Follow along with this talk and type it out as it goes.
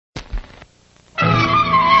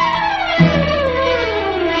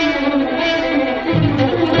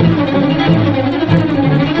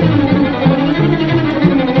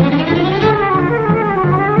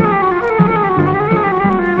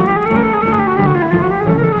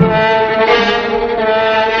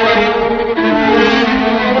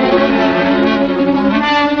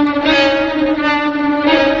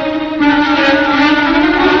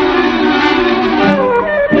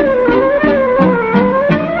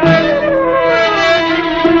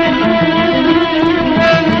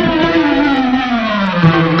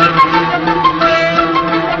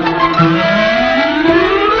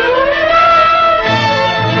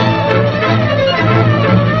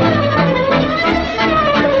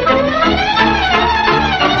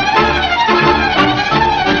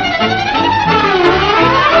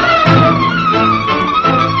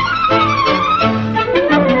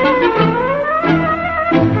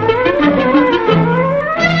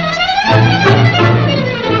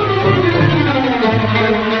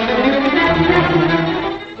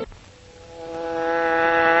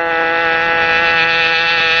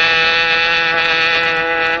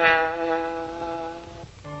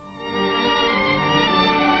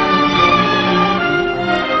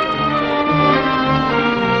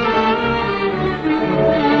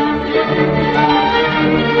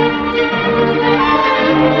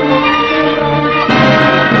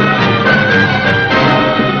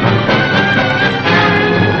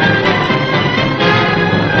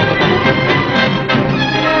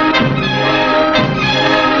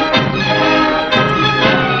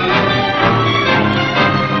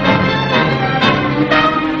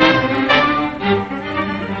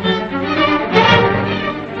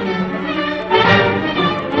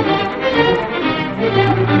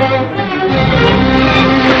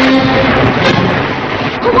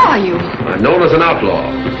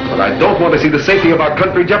the safety of our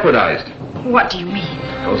country jeopardized. What do you mean?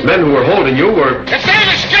 Those men who were holding you were... If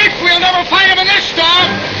they've escaped, we'll never find them in this storm!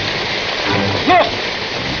 Look!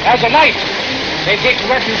 There's a light. They take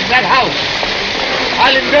refuge in that house.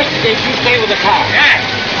 I'll investigate. You stay with the car.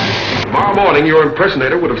 Yeah. Tomorrow morning, your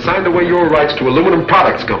impersonator would have signed away your rights to Aluminum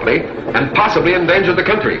Products Company and possibly endangered the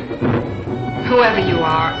country. Whoever you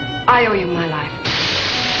are, I owe you my life.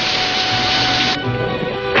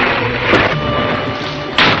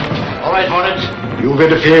 All right, Hornet. You've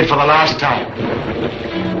interfered for the last time.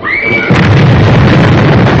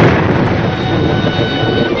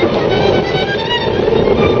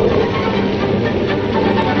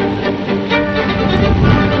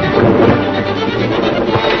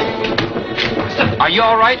 Are you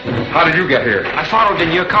all right? How did you get here? I followed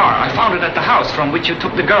in your car. I found it at the house from which you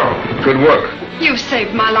took the girl. Good work. You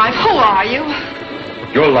saved my life. Who are you?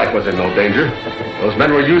 Your life was in no danger. Those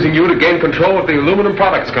men were using you to gain control of the Aluminum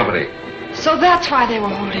Products Company. So that's why they were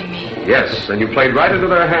holding me. Yes, and you played right into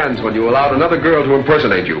their hands when you allowed another girl to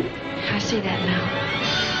impersonate you. I see that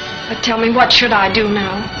now. But tell me, what should I do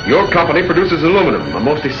now? Your company produces aluminum, a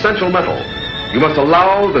most essential metal. You must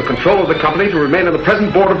allow the control of the company to remain in the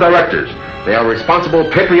present board of directors. They are responsible,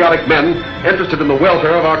 patriotic men interested in the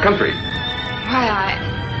welfare of our country. Why,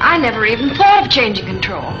 I never even thought of changing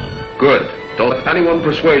control. Good. Don't let anyone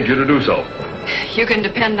persuade you to do so. You can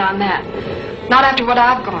depend on that. Not after what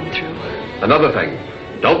I've gone through. Another thing,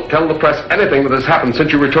 don't tell the press anything that has happened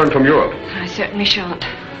since you returned from Europe. I certainly shan't.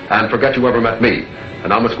 And forget you ever met me. And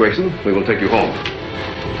now, Miss Grayson, we will take you home.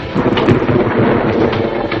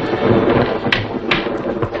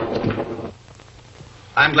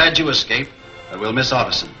 I'm glad you escaped, but we'll miss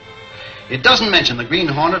Otteson. It doesn't mention the Green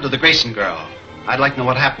Hornet or the Grayson girl. I'd like to know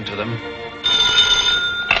what happened to them.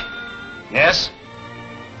 Yes?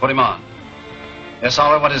 Put him on. Yes,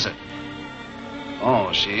 Oliver, what is it?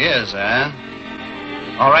 Oh, she is, eh?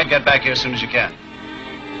 All right, get back here as soon as you can.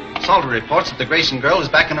 Salter reports that the Grayson girl is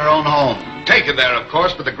back in her own home. Taken there, of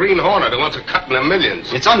course, but the Green Hornet who wants a cut in the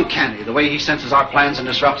millions. It's uncanny the way he senses our plans and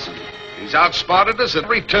disrupts them. He's outspotted us at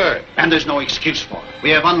every turn. And there's no excuse for it.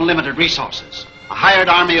 We have unlimited resources, a hired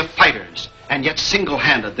army of fighters, and yet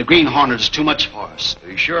single-handed, the Green Hornet is too much for us.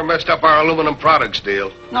 He sure messed up our aluminum products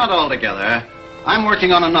deal. Not altogether. I'm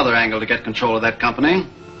working on another angle to get control of that company.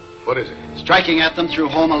 What is it? Striking at them through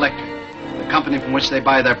Home Electric, the company from which they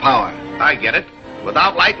buy their power. I get it.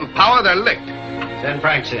 Without light and power, they're licked. Send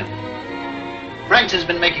Franks in. Franks has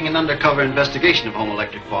been making an undercover investigation of Home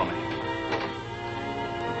Electric for me.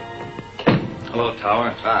 Hello,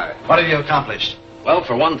 Tower. Hi. What have you accomplished? Well,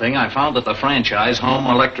 for one thing, I found that the franchise Home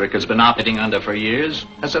Electric has been operating under for years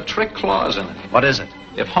has a trick clause in it. What is it?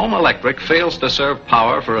 If Home Electric fails to serve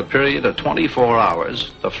power for a period of 24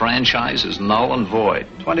 hours, the franchise is null and void.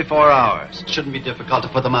 24 hours. Shouldn't be difficult to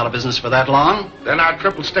put them out of business for that long. Then our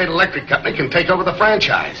Triple State Electric Company can take over the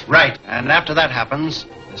franchise. Right. And after that happens,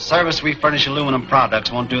 the service we furnish aluminum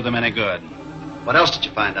products won't do them any good. What else did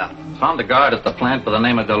you find out? Found a guard at the plant by the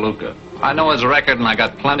name of DeLuca. I know his record and I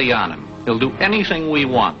got plenty on him. He'll do anything we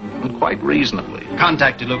want, and quite reasonably.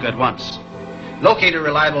 Contact DeLuca at once. Locate a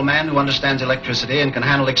reliable man who understands electricity and can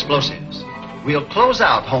handle explosives. We'll close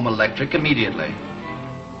out Home Electric immediately.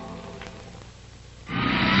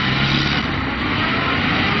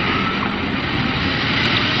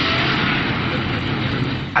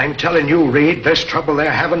 I'm telling you, Reed, this trouble they're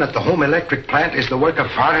having at the Home Electric plant is the work of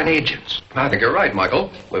foreign agents. I think you're right, Michael.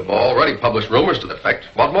 We've already published rumors to the effect.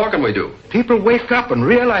 What more can we do? People wake up and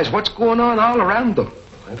realize what's going on all around them.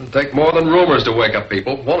 It'll take more than rumors to wake up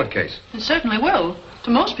people, won't it, Case? It certainly will. To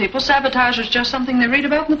most people, sabotage is just something they read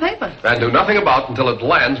about in the paper. And do nothing about until it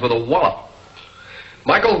lands with a wallop.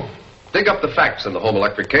 Michael, dig up the facts in the Home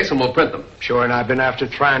Electric case and we'll print them. Sure, and I've been after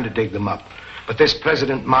trying to dig them up. But this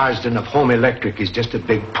President Marsden of Home Electric is just a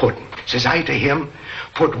big puddin'. Says I to him,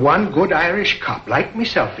 put one good Irish cop like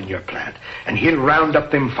myself in your plant, and he'll round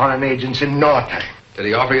up them foreign agents in no time. Did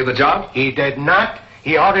he offer you the job? He did not.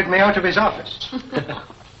 He ordered me out of his office.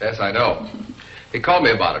 Yes, I know. He called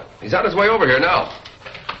me about it. He's on his way over here now.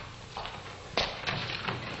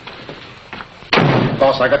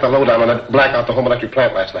 Boss, I got the lowdown on that blackout the Home Electric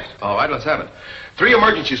plant last night. All right, let's have it. 3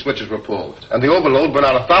 emergency switches were pulled, and the overload burned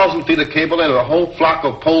out 1,000 feet of cable into a whole flock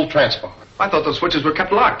of pole transformers. I thought those switches were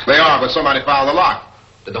kept locked. They are, but somebody fouled the lock.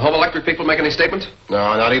 Did the Home Electric people make any statement?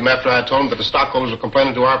 No, not even after I told them that the stockholders were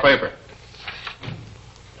complaining to our paper.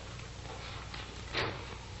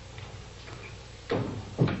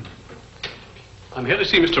 I'm here to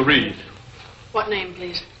see Mr. Reed. What name,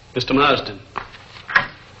 please? Mr. Marsden.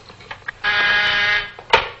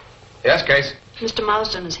 Yes, Case. Mr.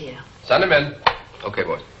 Marsden is here. Send him in. Okay,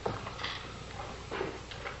 boys.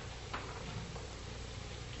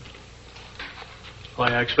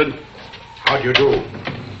 Hi, Axford. How do you do?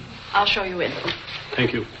 I'll show you in.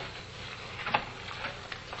 Thank you.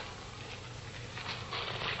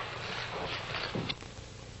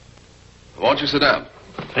 Won't you sit down?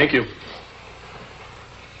 Thank you.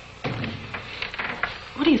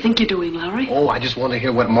 What do you think you're doing, Lowry? Oh, I just want to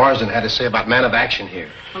hear what Marsden had to say about Man of Action here.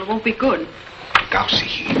 Well, it won't be good.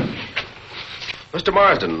 Gaussy. Mr.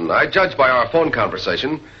 Marsden, I judge by our phone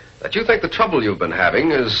conversation that you think the trouble you've been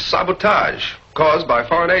having is sabotage caused by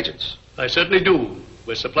foreign agents. I certainly do.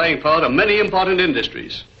 We're supplying power to many important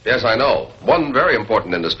industries. Yes, I know. One very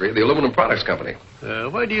important industry, the Aluminum Products Company.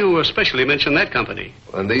 Why do you especially mention that company?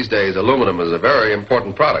 And these days, aluminum is a very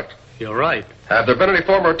important product. You're right. Have there been any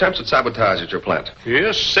former attempts at sabotage at your plant?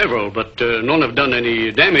 Yes, several, but none have done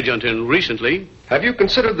any damage until recently. Have you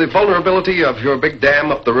considered the vulnerability of your big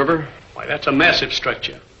dam up the river? Why, that's a massive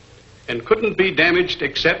structure and couldn't be damaged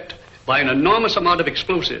except by an enormous amount of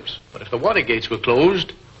explosives. But if the water gates were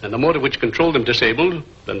closed and the motor which controlled them disabled,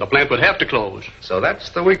 then the plant would have to close. So that's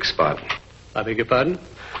the weak spot. I beg your pardon?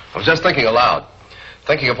 I was just thinking aloud,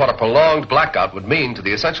 thinking of what a prolonged blackout would mean to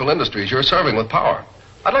the essential industries you're serving with power.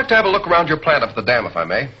 I'd like to have a look around your plant up at the dam, if I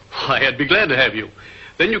may. Why, I'd be glad to have you.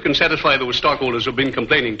 Then you can satisfy those stockholders who've been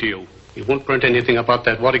complaining to you. You won't print anything about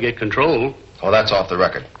that Watergate control. Oh, that's off the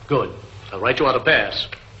record. Good. I'll write you out a pass.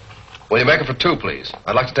 Will you make it for 2, please?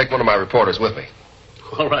 I'd like to take one of my reporters with me.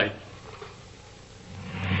 All right.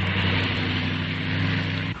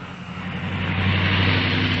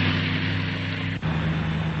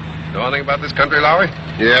 Know anything about this country, Lowry?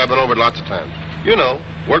 Yeah, I've been over it lots of times. You know,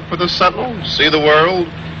 work for the Sentinel, see the world.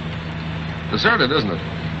 Deserted, isn't it?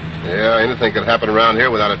 Yeah, anything could happen around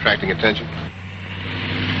here without attracting attention.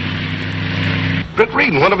 Britt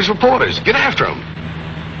Reed, one of his reporters. Get after him.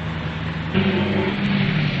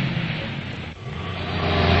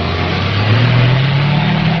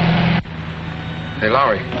 Hey,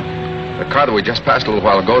 Lowry, the car that we just passed a little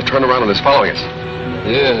while ago turned around and is following us.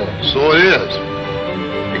 Yeah, so it is.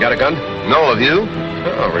 You got a gun? No, have you?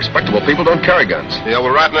 Oh, respectable people don't carry guns. Yeah,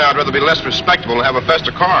 well, right now I'd rather be less respectable and have a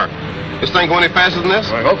faster car. This thing go any faster than this?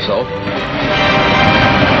 I hope so.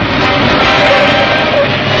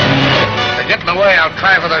 They get in the way, I'll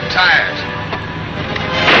try for their tires.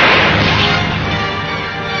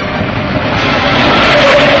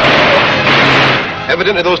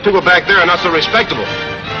 Evidently those people back there are not so respectable.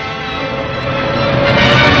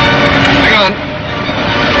 Hang on.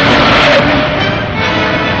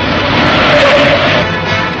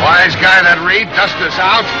 Wise guy, that Reed. Dust us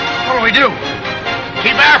out. What do we do?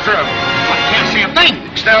 Keep after him. I can't see a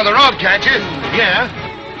thing. Stay on the road, can't you? Yeah.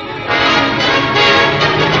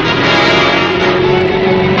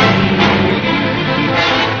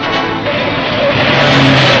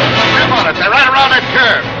 Come on it. They're right around that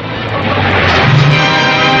curve.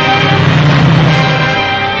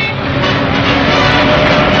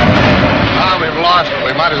 Ah, we've lost it.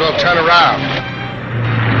 We might as well turn around.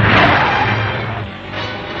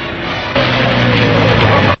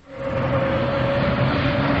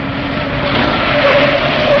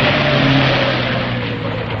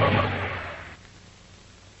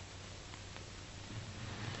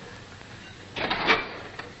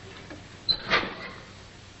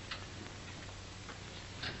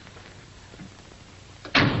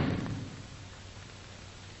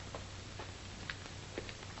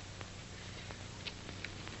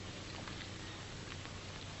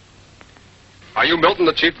 Are you Milton,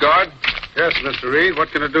 the chief guard? Yes, Mr. Reed. What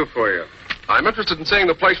can I do for you? I'm interested in seeing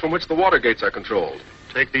the place from which the water gates are controlled.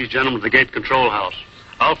 Take these gentlemen to the gate control house.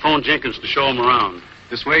 I'll phone Jenkins to show them around.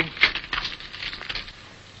 This way?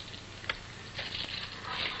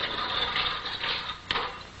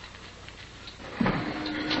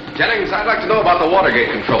 Jennings, I'd like to know about the water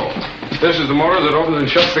gate control. This is the motor that opens and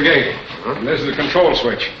shuts the gate. And this is the control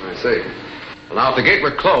switch. I see. Well, now, if the gate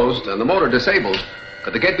were closed and the motor disabled,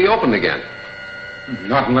 could the gate be opened again?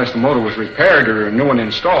 Not unless the motor was repaired or a new one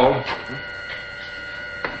installed.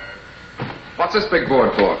 What's this big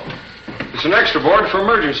board for? It's an extra board for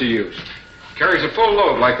emergency use. Carries a full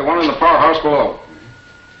load like the one in the powerhouse below.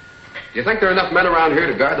 Do you think there are enough men around here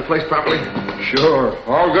to guard the place properly? Sure.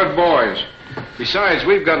 All good boys. Besides,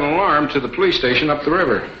 we've got an alarm to the police station up the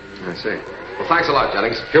river. I see. Well, thanks a lot,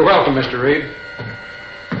 Jennings. You're welcome, Mr. Reed.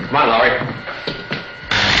 Come on, Lowry.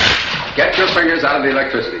 Get your fingers out of the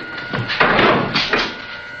electricity.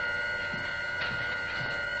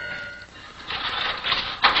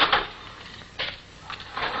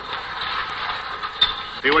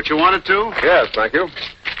 See what you wanted to? Yes, thank you.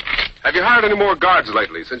 Have you hired any more guards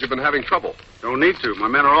lately since you've been having trouble? Don't need to. My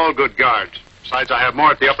men are all good guards. Besides, I have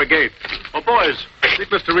more at the upper gate. Oh, boys, meet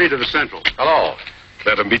Mr. Reed of the Central. Hello.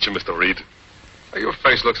 Glad to meet you, Mr. Reed. Your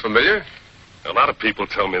face looks familiar. A lot of people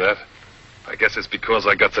tell me that. I guess it's because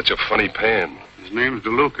I got such a funny pan. His name's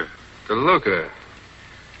DeLuca. DeLuca?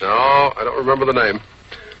 No, I don't remember the name.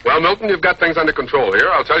 Well, Milton, you've got things under control here.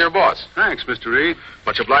 I'll tell your boss. Thanks, Mr. Reed.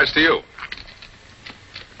 Much obliged to you.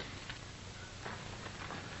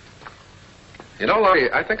 You know,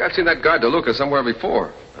 Larry, I think I've seen that guard DeLuca somewhere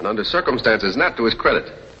before, and under circumstances not to his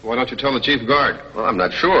credit. Why don't you tell the chief guard? Well, I'm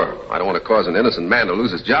not sure. I don't want to cause an innocent man to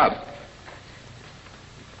lose his job.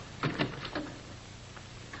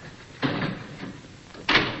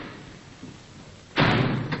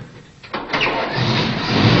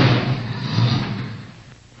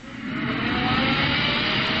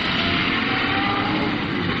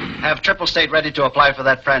 Have Triple State ready to apply for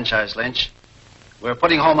that franchise, Lynch. We're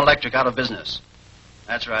putting Home Electric out of business.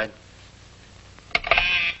 That's right.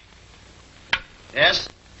 Yes?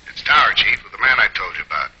 It's Tower, Chief, with the man I told you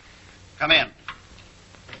about. Come in.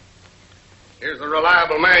 Here's the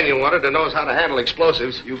reliable man you wanted that knows how to handle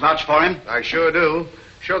explosives. You vouch for him? I sure do.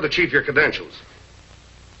 Show the chief your credentials.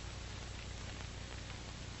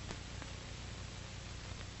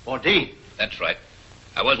 Dean. That's right.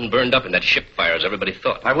 I wasn't burned up in that ship fire as everybody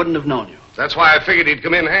thought. I wouldn't have known you. That's why I figured he'd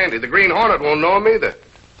come in handy. The Green Hornet won't know him either.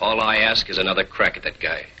 All I ask is another crack at that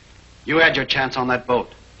guy. You had your chance on that boat.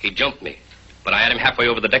 He jumped me, but I had him halfway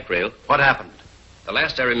over the deck rail. What happened? The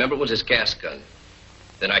last I remember was his gas gun.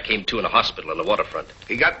 Then I came to in a hospital on the waterfront.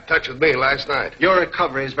 He got in touch with me last night. Your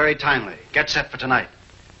recovery is very timely. Get set for tonight.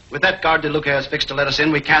 With that guard DeLuca has fixed to let us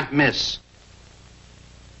in, we can't miss.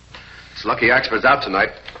 It's lucky Axford's out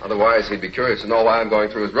tonight. Otherwise, he'd be curious to know why I'm going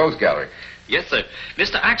through his rose gallery. Yes, sir.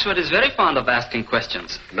 Mr. Axford is very fond of asking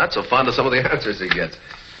questions. Not so fond of some of the answers he gets.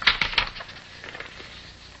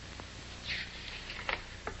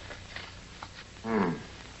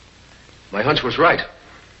 My hunch was right.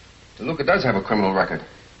 DeLuca does have a criminal record.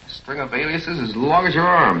 A string of aliases as long as your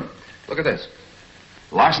arm. Look at this.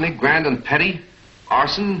 Larceny, grand and petty.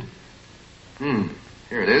 Arson.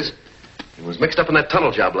 Here it is. He was mixed up in that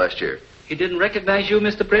tunnel job last year. He didn't recognize you,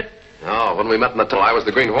 Mr. Britt? No, when we met in the tunnel, I was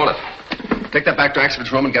the Green Hornet. Take that back to Axford's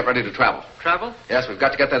room and get ready to travel. Travel? Yes, we've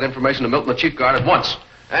got to get that information to Milton, the chief guard, at once.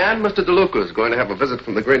 And Mr. DeLuca is going to have a visit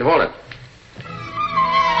from the Green Hornet.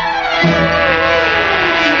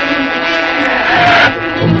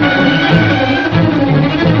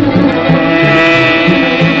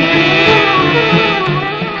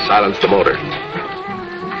 Silence the motor.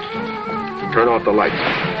 Turn off the lights.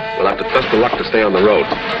 We'll have to trust to luck to stay on the road.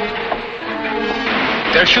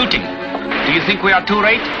 They're shooting. Do you think we are too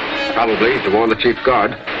late? Probably to warn the chief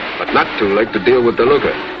guard, but not too late to deal with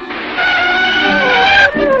DeLuca.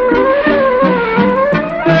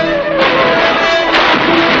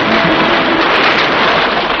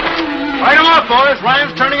 Light them off, boys.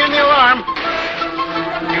 Ryan's turning in the alarm.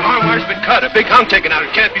 The alarm wire's been cut. A big hunk taken out.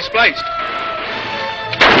 It can't be spliced.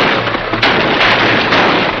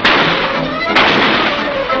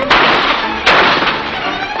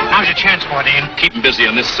 Now's your chance, Dean. Keep him busy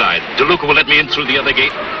on this side. DeLuca will let me in through the other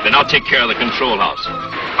gate. Then I'll take care of the control house.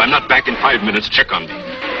 If I'm not back in 5 minutes, check on me.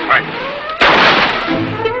 Right.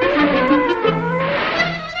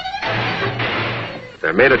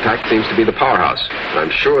 Their main attack seems to be the powerhouse. And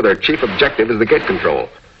I'm sure their chief objective is the gate control.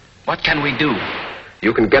 What can we do?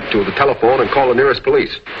 You can get to the telephone and call the nearest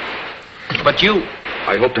police. But you...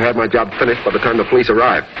 I hope to have my job finished by the time the police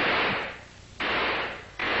arrive.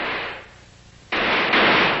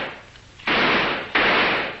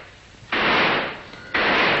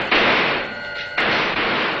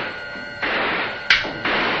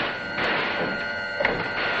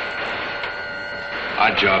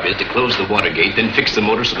 Our job is to close the water gate, then fix the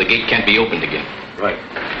motor so the gate can't be opened again. Right.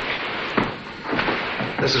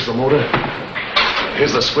 This is the motor.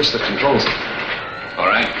 Here's the switch that controls it. All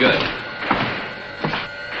right, good.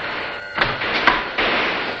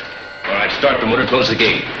 All right, start the motor, close the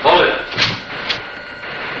gate. Hold it.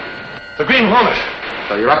 The Green Hornet.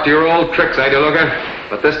 So you're up to your old tricks, eh, DeLuca?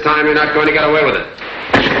 But this time you're not going to get away with it.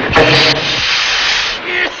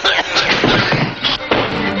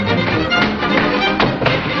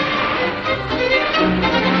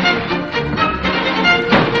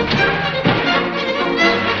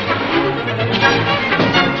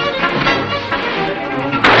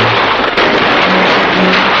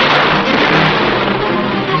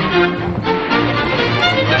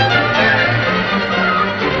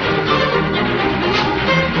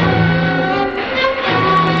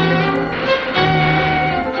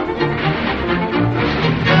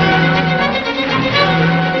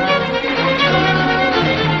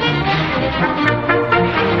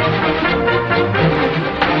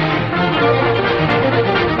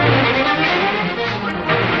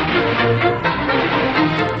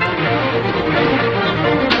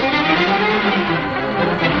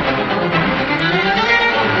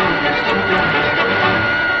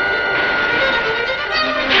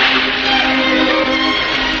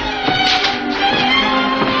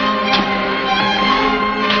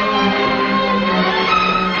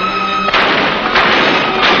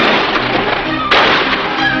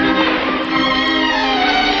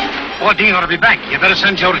 Papa Dean ought to be back. You better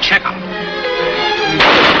send Joe to check him.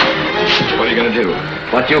 What are you going to do?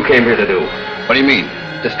 What you came here to do. What do you mean?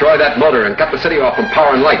 Destroy that motor and cut the city off from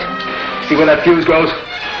power and light. See where that fuse goes?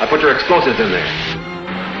 I put your explosives in there.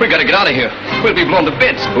 We gotta get out of here. We'll be blown to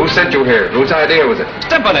bits. Who sent you here? Whose idea was it?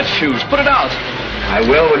 Step on that fuse. Put it out. I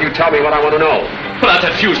will when you tell me what I want to know. Put out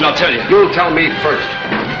that fuse and I'll tell you. You'll tell me first.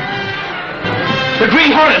 The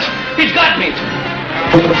Green Hornet. He's got me.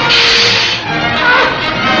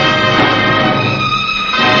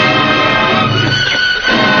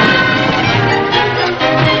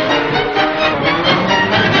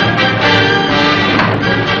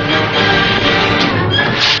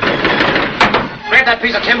 Grab that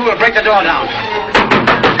piece of timber. We'll break the door down.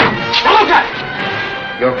 Look!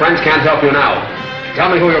 Your friends can't help you now.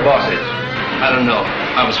 Tell me who your boss is. I don't know.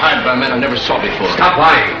 I was hired by men I never saw before. Stop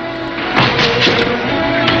lying.